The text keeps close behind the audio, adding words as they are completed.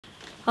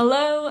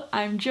Hello,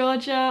 I'm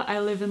Georgia, I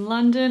live in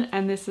London,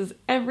 and this is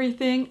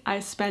everything I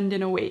spend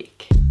in a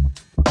week.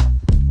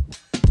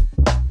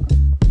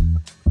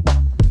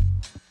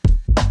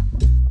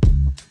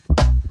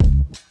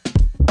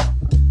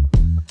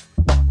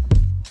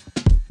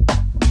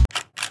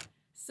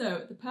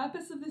 So the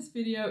purpose of this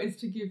video is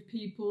to give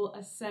people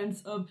a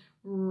sense of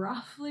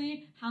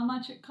roughly how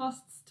much it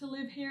costs to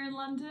live here in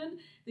London.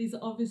 These are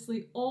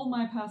obviously all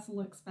my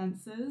personal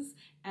expenses,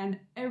 and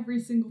every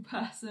single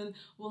person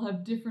will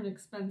have different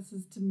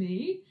expenses to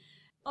me.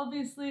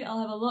 Obviously, I'll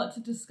have a lot to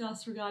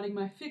discuss regarding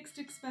my fixed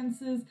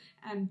expenses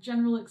and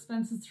general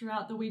expenses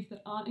throughout the week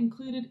that aren't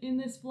included in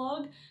this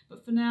vlog,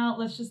 but for now,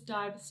 let's just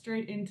dive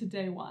straight into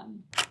day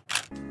one.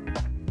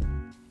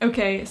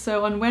 Okay,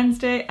 so on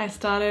Wednesday I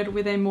started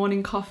with a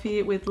morning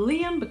coffee with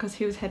Liam because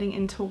he was heading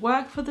into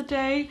work for the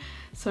day.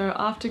 So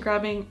after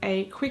grabbing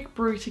a quick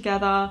brew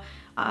together,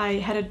 I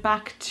headed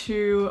back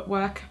to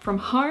work from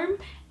home,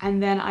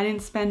 and then I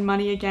didn't spend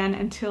money again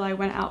until I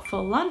went out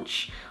for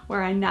lunch,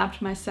 where I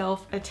nabbed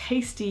myself a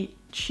tasty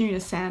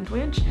tuna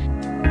sandwich.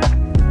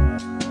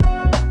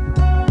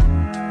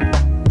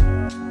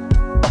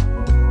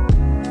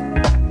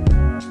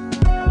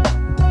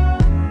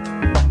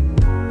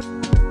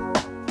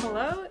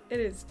 It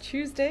is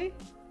Tuesday.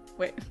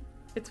 Wait,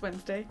 it's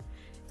Wednesday.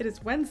 It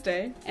is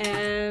Wednesday,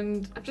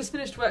 and I've just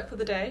finished work for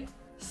the day.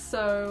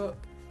 So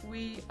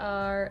we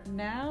are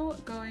now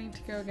going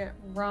to go get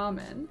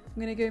ramen. I'm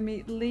gonna go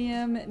meet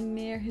Liam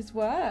near his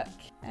work.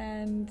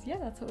 And yeah,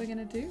 that's what we're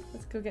gonna do.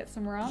 Let's go get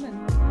some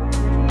ramen.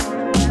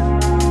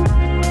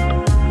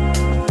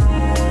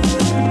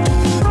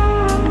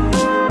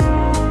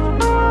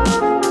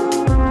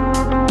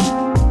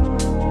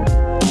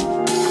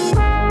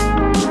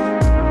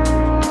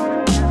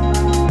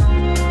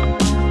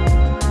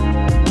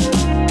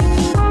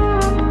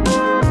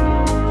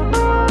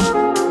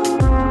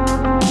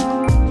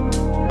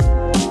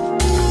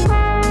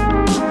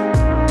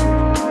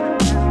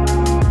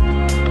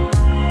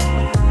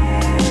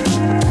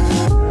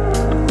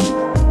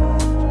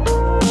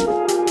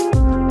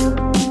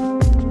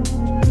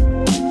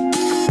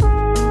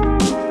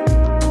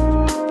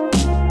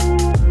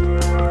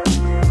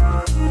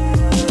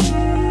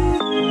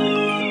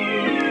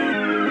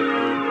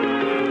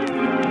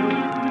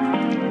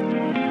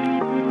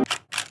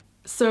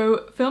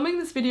 So filming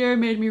this video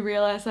made me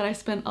realize that I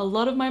spent a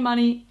lot of my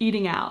money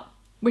eating out,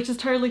 which is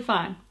totally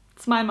fine.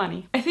 It's my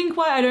money. I think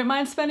why I don't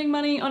mind spending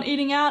money on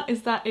eating out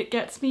is that it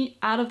gets me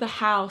out of the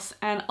house,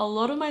 and a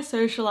lot of my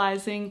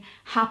socializing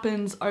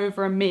happens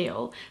over a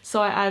meal.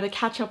 So I either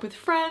catch up with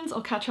friends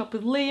or catch up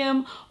with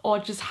Liam, or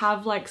just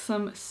have like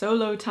some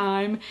solo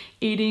time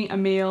eating a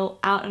meal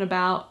out and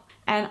about.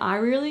 And I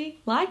really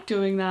like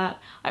doing that.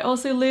 I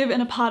also live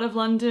in a part of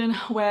London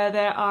where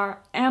there are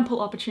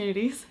ample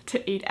opportunities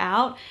to eat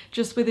out.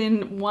 Just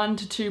within 1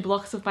 to 2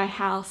 blocks of my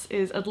house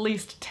is at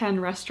least 10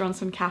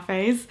 restaurants and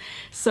cafes.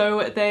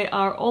 So they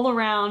are all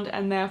around,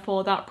 and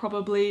therefore that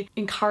probably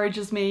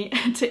encourages me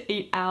to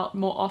eat out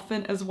more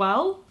often as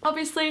well.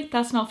 Obviously,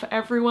 that's not for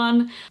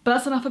everyone, but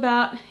that's enough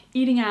about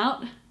eating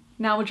out.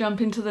 Now we'll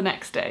jump into the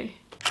next day.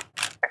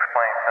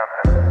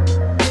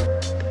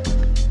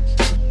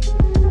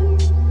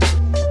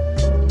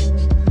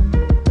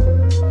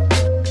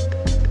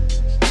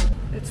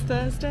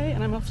 Thursday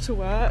and I'm off to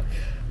work.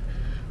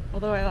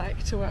 Although I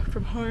like to work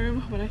from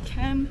home when I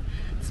can,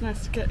 it's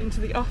nice to get into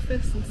the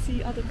office and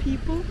see other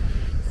people.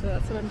 So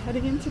that's what I'm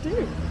heading in to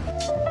do.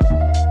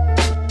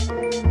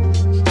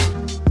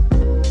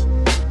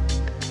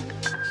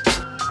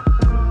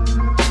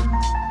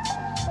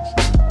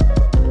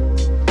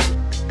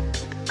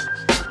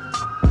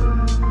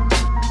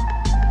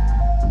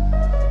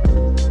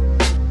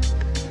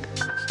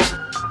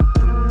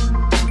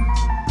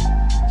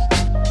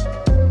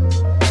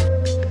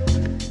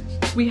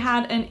 We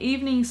had an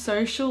evening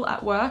social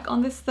at work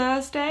on this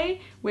Thursday,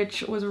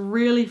 which was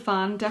really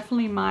fun.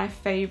 Definitely my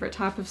favorite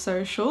type of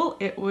social.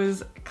 It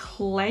was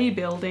clay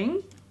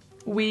building.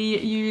 We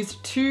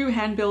used 2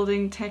 hand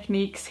building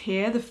techniques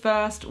here. The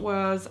first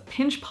was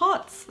pinch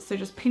pots, so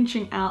just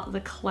pinching out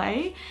the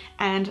clay,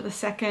 and the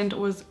second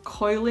was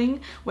coiling,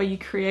 where you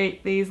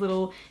create these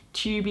little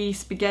tubey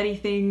spaghetti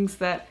things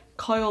that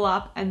coil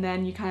up and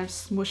then you kind of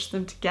smush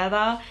them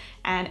together,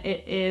 and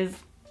it is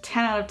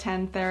 10 out of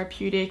 10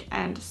 therapeutic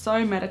and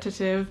so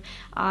meditative.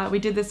 We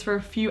did this for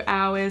a few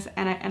hours,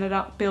 and I ended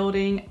up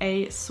building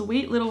a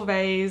sweet little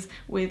vase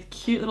with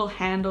cute little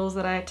handles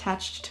that I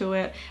attached to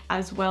it,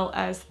 as well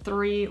as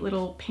 3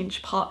 little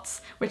pinch pots,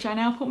 which I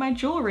now put my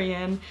jewelry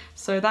in.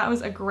 So that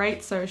was a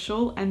great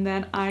social, and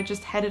then I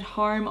just headed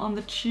home on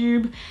the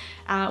tube.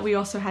 We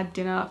also had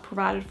dinner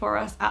provided for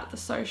us at the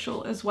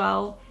social as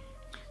well.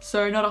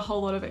 So not a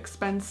whole lot of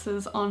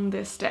expenses on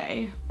this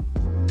day.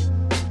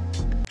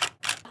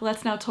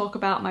 Let's now talk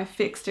about my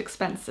fixed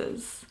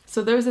expenses.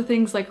 So those are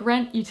things like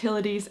rent,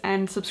 utilities,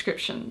 and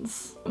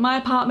subscriptions. My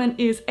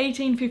apartment is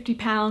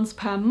 £18.50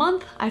 per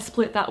month. I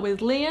split that with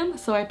Liam,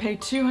 so I pay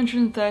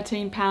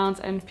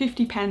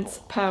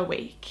 £213.50 per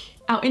week.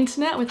 Our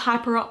internet with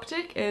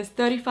Hyperoptic is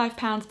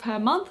 £35 per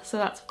month, so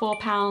that's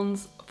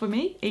 £4 for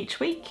me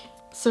each week.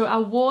 So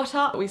our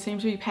water, we seem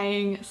to be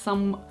paying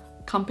some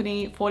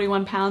company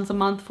 £41 a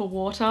month for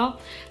water.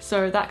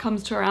 So that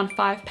comes to around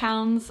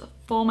 £5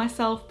 for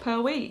myself per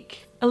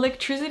week.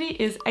 Electricity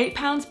is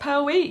 £8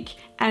 per week,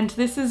 and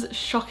this is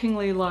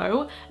shockingly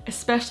low,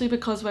 especially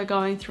because we're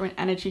going through an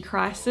energy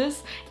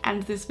crisis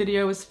and this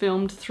video was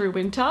filmed through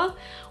winter.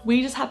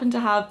 We just happen to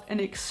have an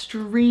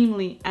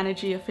extremely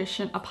energy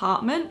efficient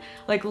apartment.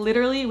 Like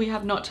literally we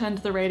have not turned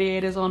the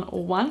radiators on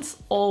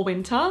once all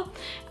winter,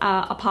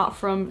 apart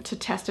from to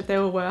test if they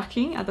were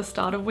working at the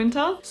start of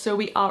winter. So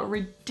we are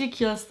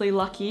ridiculously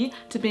lucky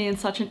to be in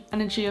such an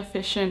energy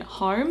efficient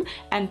home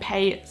and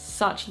pay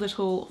such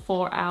little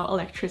for our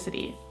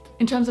electricity.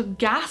 In terms of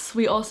gas,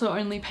 we also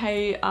only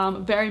pay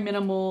very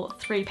minimal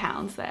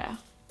 £3 there.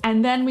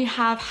 And then we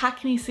have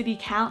Hackney City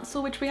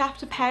Council, which we have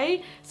to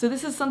pay. So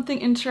this is something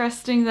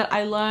interesting that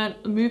I learned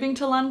moving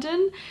to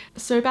London.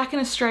 So back in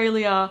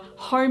Australia,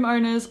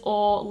 homeowners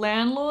or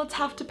landlords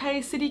have to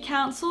pay City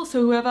Council.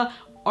 So whoever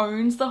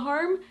owns the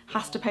home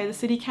has to pay the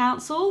City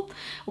Council,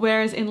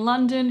 whereas in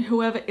London,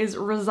 whoever is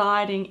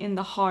residing in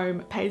the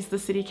home pays the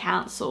City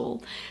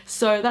Council.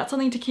 So that's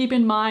something to keep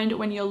in mind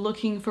when you're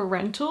looking for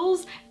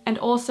rentals. And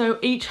also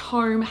each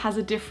home has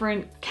a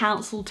different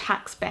council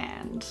tax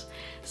band.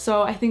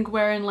 So I think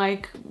we're in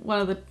like one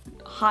of the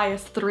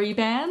highest 3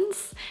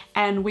 bands,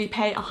 and we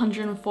pay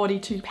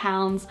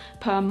 £142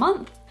 per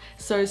month.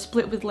 So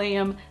split with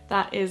Liam,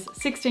 that is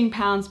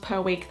 £16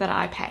 per week that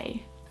I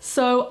pay.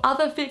 So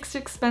other fixed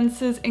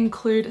expenses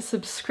include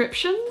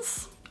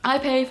subscriptions. I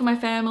pay for my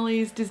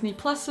family's Disney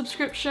Plus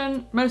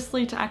subscription,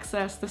 mostly to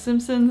access The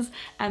Simpsons,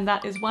 and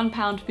that is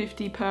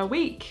 £1.50 per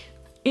week.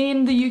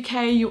 In the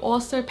UK, you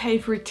also pay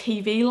for a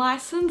TV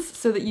license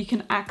so that you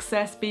can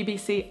access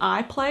BBC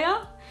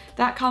iPlayer.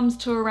 That comes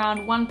to around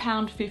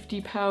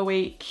 £1.50 per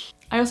week.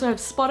 I also have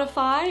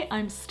Spotify.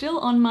 I'm still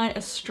on my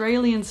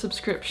Australian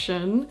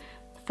subscription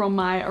from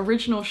my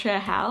original share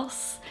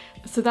house.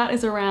 So that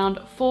is around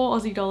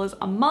 $4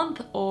 a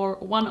month or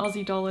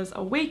 $1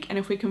 a week, and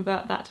if we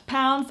convert that to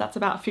pounds, that's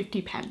about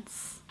 50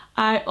 pence.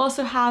 I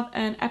also have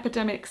an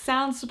Epidemic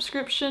Sound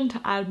subscription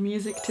to add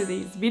music to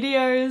these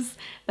videos.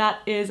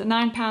 That is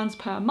 £9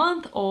 per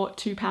month or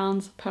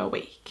 £2 per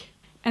week.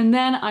 And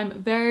then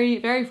I'm very,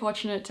 very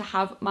fortunate to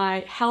have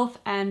my health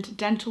and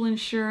dental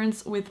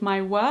insurance with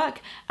my work,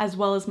 as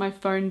well as my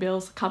phone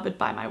bills covered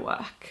by my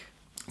work.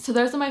 So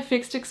those are my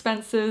fixed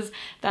expenses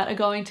that are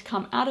going to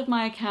come out of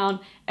my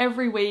account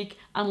every week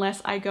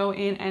unless I go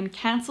in and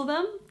cancel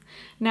them.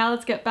 Now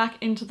let's get back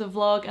into the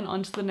vlog and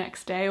onto the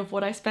next day of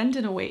what I spend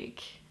in a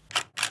week.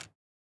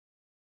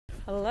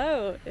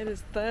 Hello, it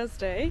is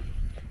Thursday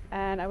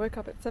and I woke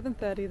up at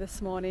 7:30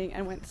 this morning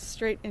and went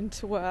straight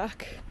into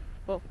work.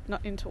 Well,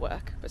 not into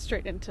work, but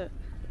straight into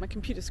my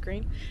computer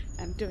screen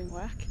and doing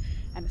work.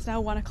 And it's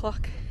now 1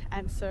 o'clock,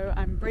 and so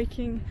I'm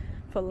breaking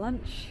for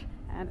lunch.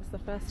 And it's the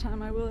first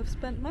time I will have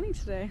spent money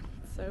today.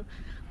 So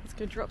let's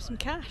go drop some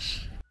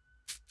cash.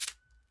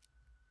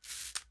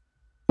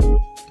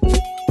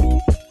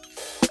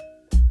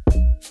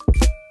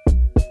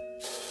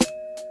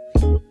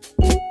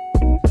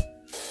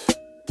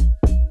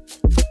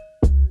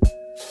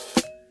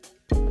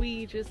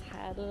 We just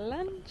had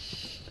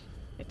lunch.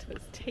 It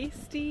was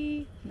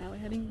tasty. Now we're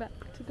heading back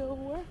to go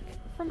work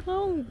from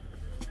home.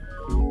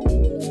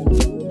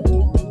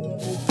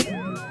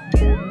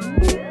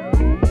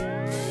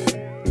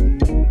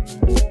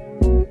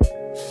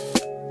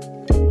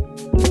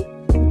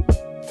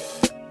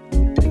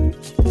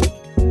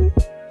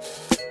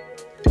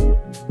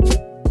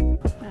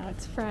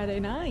 Friday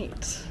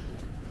night,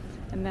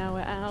 and now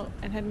we're out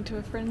and heading to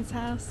a friend's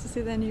house to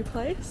see their new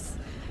place,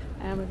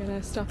 and we're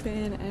gonna stop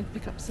in and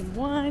pick up some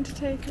wine to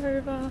take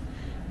over,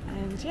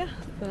 and yeah,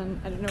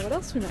 then I don't know what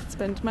else we might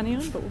spend money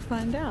on, but we'll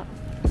find out.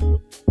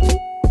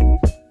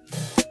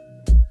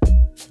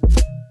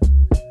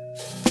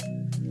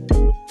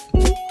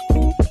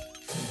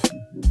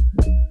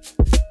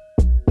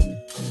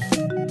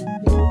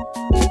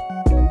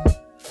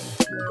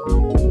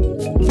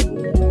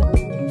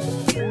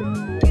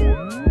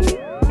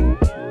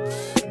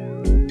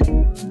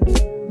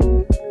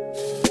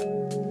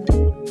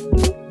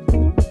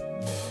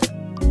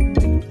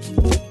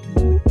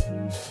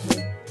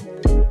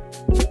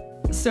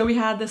 So we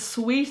had the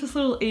sweetest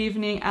little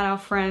evening at our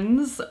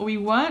friends'. We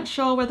weren't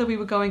sure whether we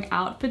were going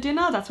out for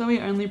dinner, that's why we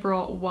only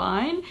brought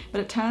wine,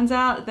 but it turns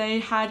out they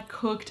had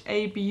cooked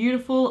a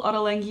beautiful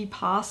ottolenghi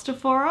pasta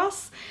for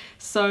us.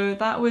 So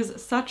that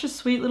was such a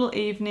sweet little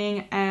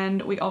evening,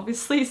 and we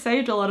obviously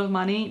saved a lot of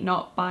money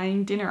not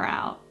buying dinner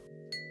out.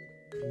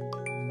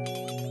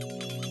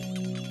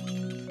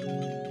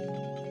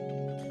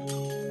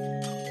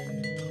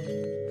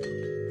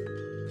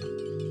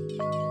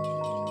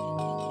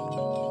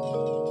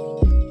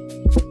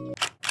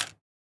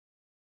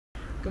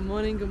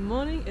 Good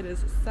morning, it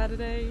is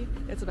Saturday,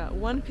 it's about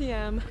 1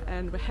 p.m.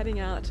 and we're heading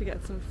out to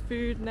get some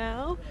food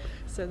now,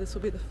 so this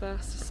will be the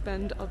first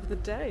spend of the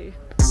day.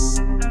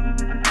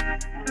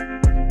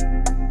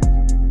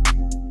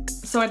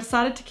 So I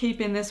decided to keep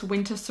in this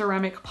winter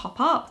ceramic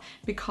pop-up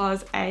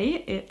because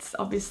A, it's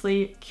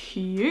obviously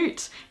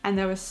cute and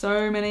there were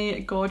so many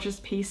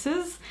gorgeous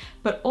pieces,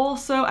 but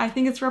also I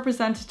think it's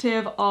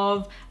representative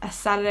of a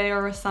Saturday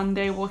or a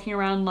Sunday walking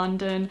around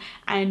London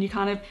and you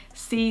kind of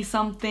see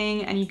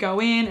something and you go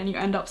in and you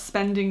end up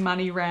spending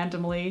money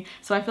randomly.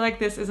 So I feel like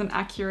this is an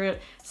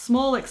accurate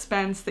small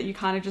expense that you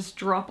kind of just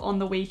drop on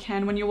the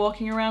weekend when you're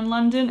walking around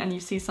London and you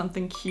see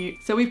something cute.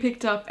 So we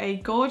picked up a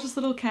gorgeous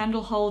little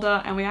candle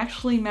holder and we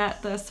actually met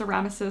the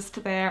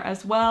ceramicist there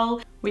as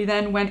well. We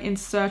then went in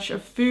search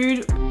of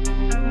food.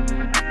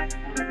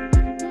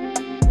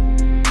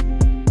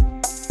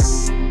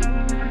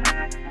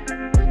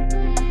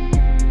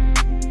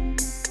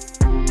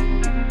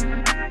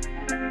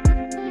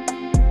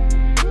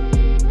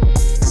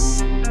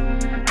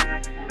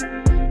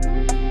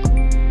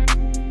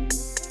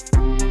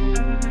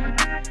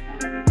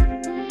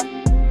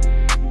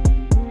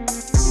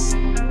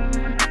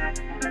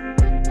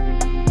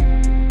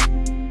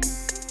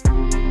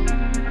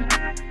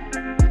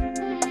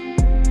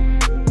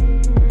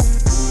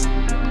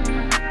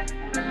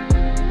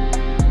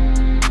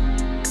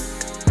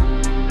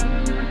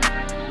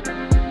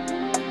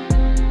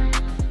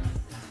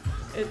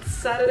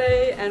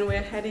 Saturday and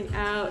we're heading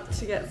out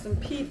to get some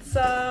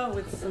pizza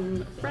with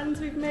some friends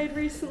we've made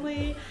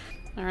recently.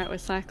 All right, we're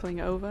cycling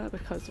over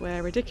because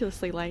we're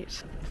ridiculously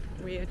late.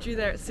 We are due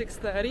there at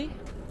 6:30.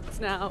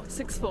 It's now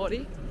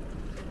 6:40,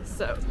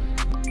 so.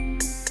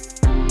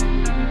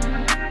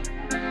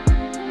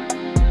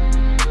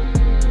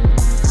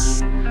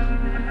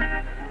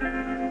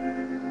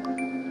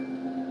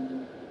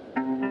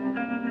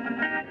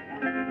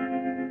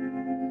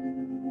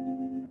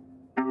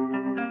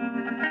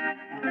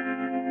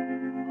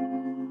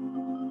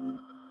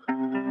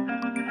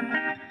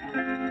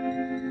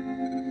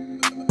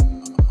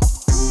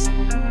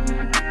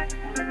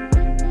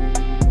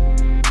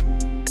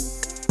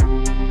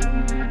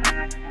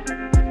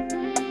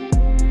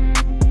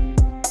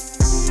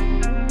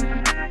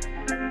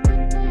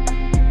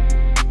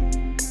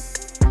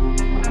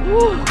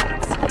 Ooh,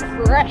 it's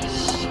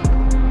fresh.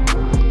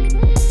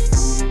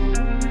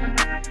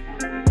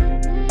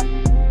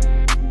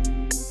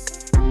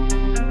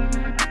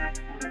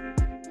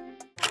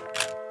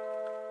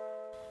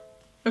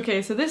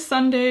 Okay, so this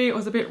Sunday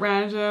was a bit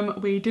random.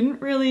 We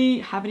didn't really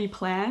have any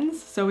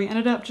plans, so we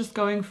ended up just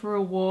going for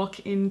a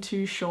walk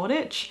into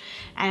Shoreditch,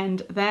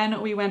 and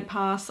then we went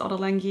past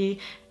Ottolenghi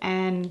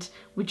and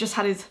we just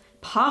had his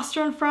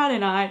pasta on Friday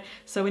night,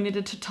 so we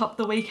needed to top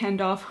the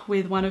weekend off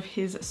with one of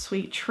his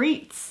sweet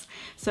treats.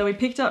 So we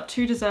picked up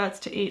 2 desserts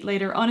to eat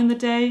later on in the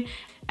day,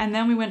 and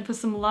then we went for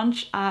some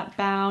lunch at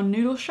Bao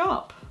Noodle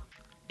Shop.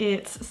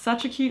 It's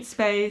such a cute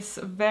space,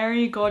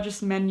 very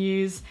gorgeous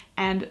menus,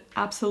 and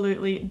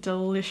absolutely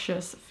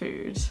delicious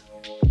food.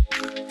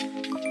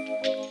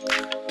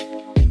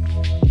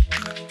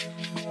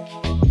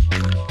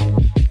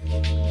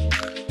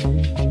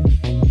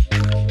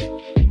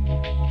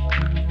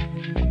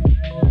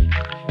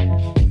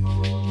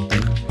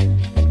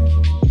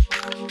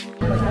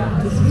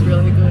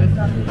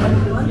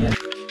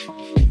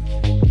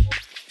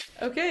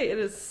 Okay, it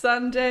is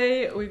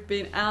Sunday. We've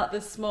been out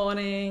this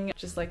morning,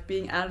 just like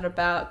being out and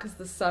about because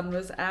the sun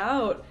was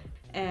out,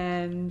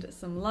 and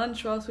some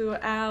lunch whilst we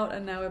were out,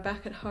 and now we're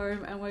back at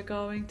home and we're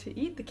going to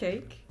eat the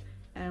cake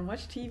and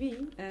watch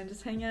TV and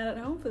just hang out at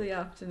home for the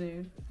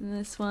afternoon. In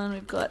this one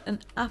we've got an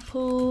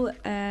apple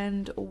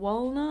and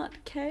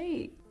walnut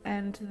cake,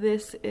 and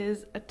this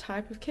is a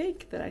type of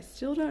cake that I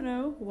still don't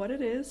know what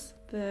it is.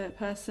 The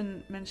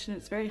person mentioned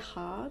it's very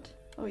hard.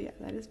 Oh yeah,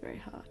 that is very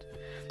hard.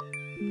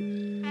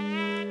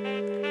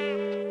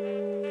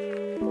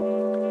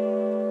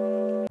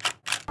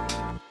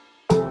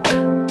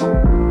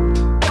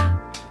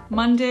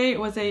 Monday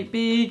was a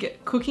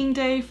big cooking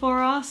day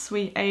for us.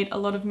 We ate a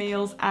lot of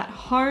meals at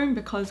home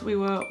because we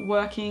were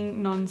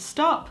working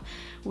non-stop.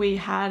 We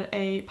had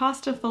a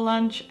pasta for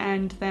lunch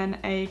and then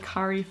a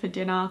curry for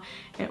dinner.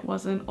 It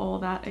wasn't all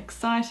that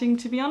exciting,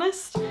 to be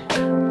honest.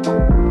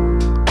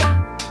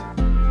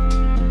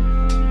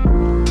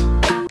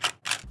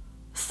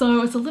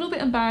 So it's a little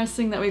bit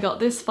embarrassing that we got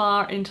this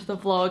far into the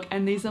vlog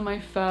and these are my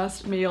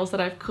first meals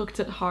that I've cooked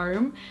at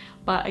home,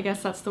 but I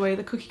guess that's the way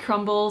the cookie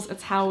crumbles.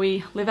 It's how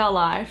we live our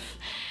life.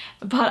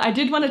 But I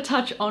did want to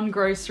touch on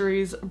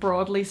groceries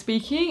broadly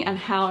speaking and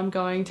how I'm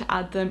going to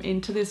add them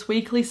into this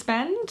weekly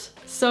spend.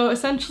 So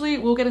essentially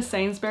we'll get a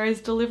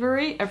Sainsbury's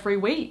delivery every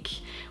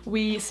week.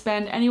 We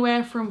spend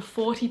anywhere from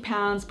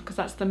 £40, because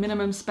that's the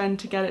minimum spend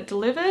to get it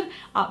delivered,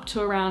 up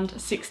to around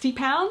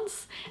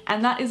 £60.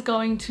 And that is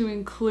going to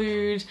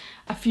include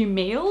a few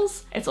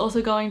meals. It's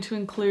also going to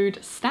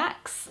include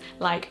snacks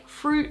like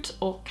fruit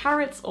or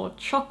carrots or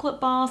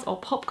chocolate bars or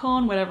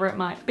popcorn, whatever it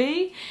might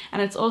be.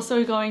 And it's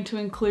also going to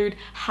include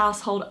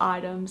household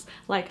items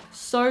like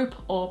soap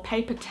or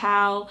paper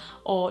towel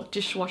or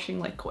dishwashing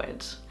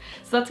liquid.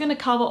 So that's gonna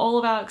cover all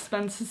of our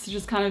expenses to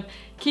just kind of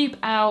keep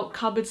our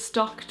cupboard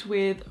stocked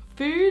with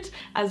food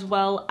as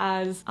well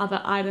as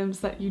other items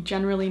that you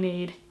generally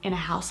need in a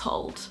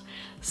household.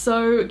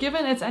 So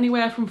given it's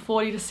anywhere from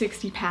 40 to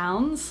 60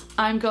 pounds,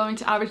 I'm going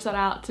to average that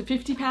out to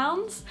 50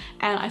 pounds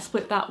and I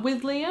split that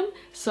with Liam.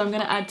 So I'm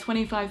gonna add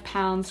 25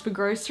 pounds for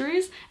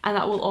groceries and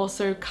that will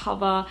also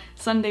cover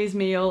Sunday's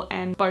meal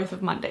and both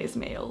of Monday's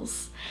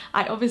meals.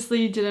 I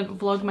obviously didn't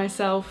vlog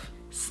myself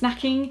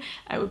snacking.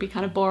 It would be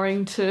kind of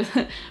boring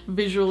to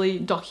visually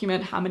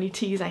document how many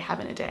teas I have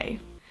in a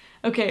day.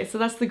 Okay, so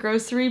that's the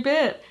grocery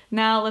bit.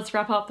 Now let's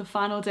wrap up the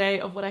final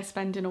day of what I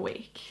spend in a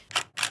week.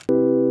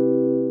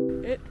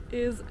 It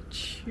is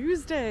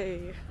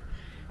Tuesday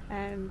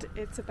and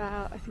it's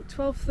about, I think,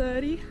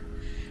 12:30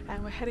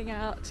 and we're heading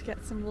out to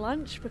get some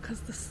lunch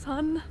because the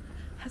sun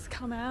has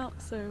come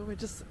out, so we're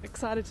just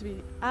excited to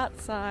be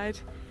outside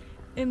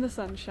in the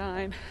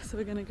sunshine. So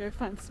we're gonna go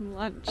find some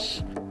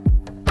lunch.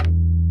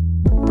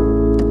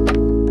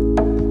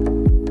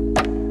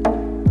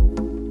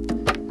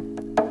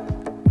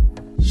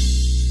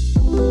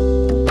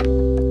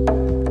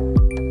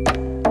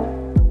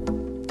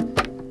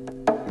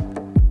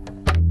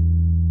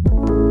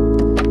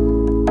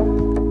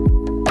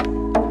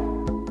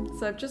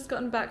 So I've just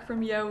gotten back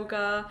from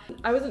yoga.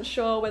 I wasn't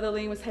sure whether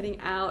Liam was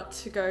heading out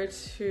to go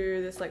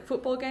to this like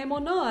football game or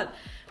not,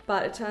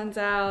 but it turns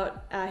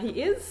out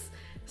he is.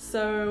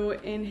 So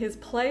in his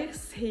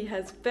place, he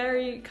has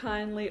very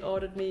kindly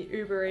ordered me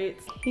Uber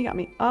Eats. He got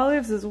me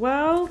olives as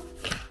well.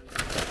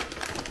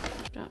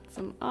 Got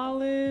some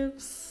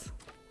olives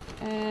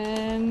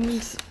and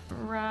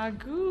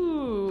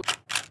ragu.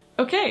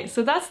 Okay,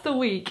 so that's the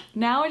week.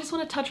 Now I just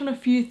want to touch on a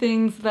few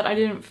things that I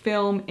didn't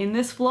film in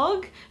this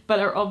vlog, but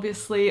are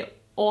obviously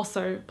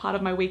also part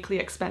of my weekly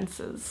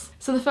expenses.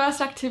 So the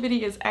first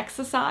activity is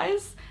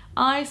exercise.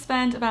 I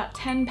spend about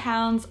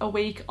 £10 a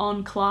week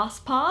on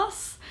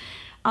ClassPass.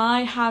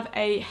 I have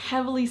a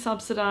heavily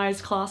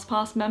subsidized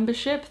ClassPass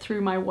membership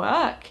through my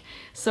work.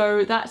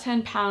 So that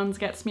 £10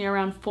 gets me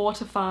around 4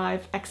 to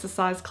 5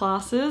 exercise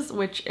classes,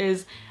 which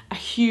is a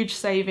huge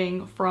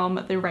saving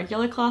from the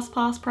regular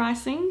ClassPass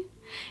pricing.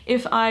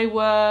 If I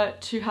were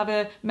to have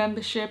a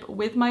membership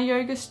with my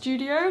yoga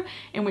studio,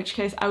 in which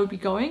case I would be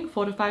going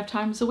 4 to 5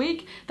 times a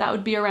week, that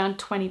would be around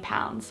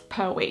 £20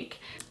 per week.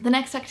 The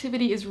next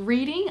activity is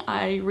reading.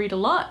 I read a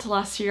lot.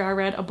 Last year I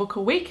read a book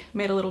a week,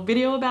 made a little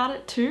video about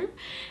it too.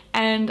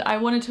 And I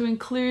wanted to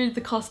include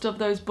the cost of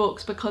those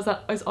books because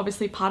that is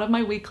obviously part of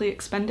my weekly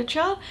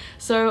expenditure.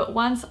 So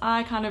once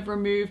I kind of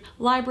remove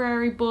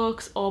library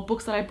books or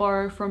books that I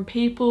borrow from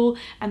people,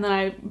 and then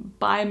I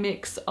buy a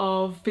mix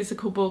of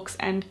physical books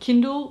and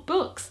Kindle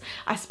books,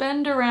 I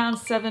spend around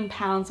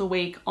 £7 a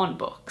week on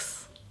books.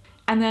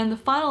 And then the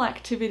final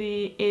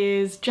activity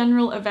is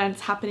general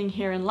events happening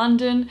here in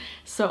London.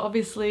 So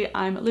obviously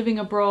I'm living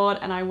abroad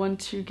and I want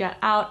to get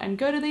out and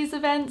go to these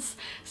events.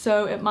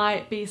 So it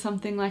might be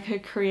something like a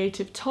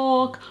creative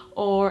talk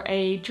or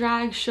a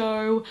drag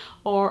show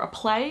or a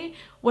play,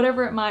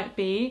 whatever it might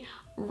be.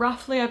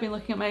 Roughly, I've been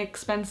looking at my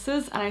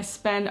expenses and I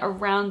spend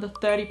around the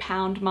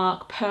 £30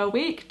 mark per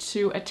week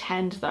to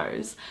attend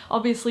those.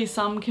 Obviously,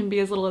 some can be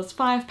as little as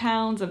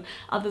 £5 and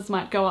others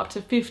might go up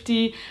to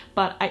 50,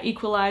 but I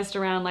equalized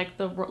around like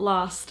the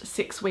last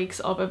 6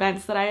 weeks of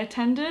events that I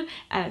attended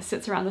and it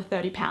sits around the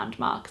 £30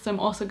 mark. So I'm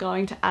also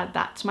going to add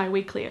that to my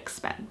weekly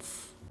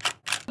expense.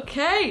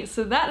 Okay,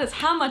 so that is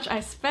how much I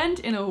spent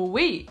in a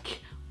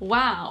week.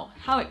 Wow,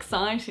 how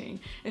exciting.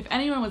 If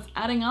anyone was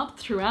adding up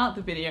throughout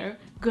the video,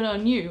 good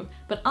on you.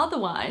 But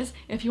otherwise,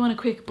 if you want a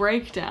quick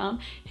breakdown,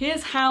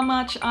 here's how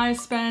much I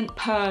spent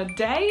per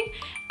day,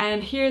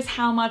 and here's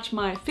how much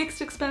my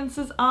fixed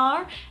expenses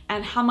are,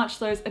 and how much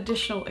those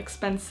additional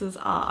expenses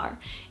are.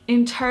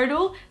 In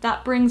total,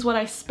 that brings what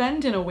I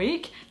spend in a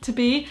week to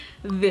be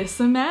this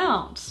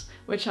amount,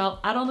 which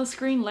I'll add on the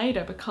screen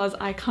later because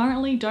I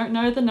currently don't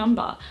know the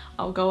number.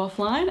 I'll go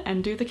offline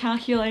and do the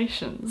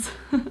calculations.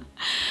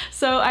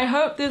 So I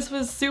hope this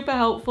was super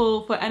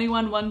helpful for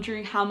anyone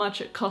wondering how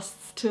much it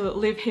costs to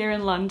live here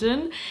in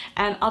London,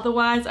 and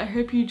otherwise I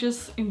hope you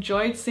just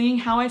enjoyed seeing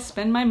how I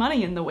spend my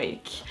money in the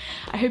week.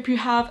 I hope you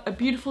have a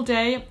beautiful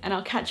day and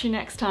I'll catch you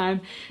next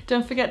time.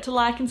 Don't forget to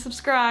like and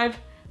subscribe.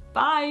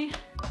 Bye!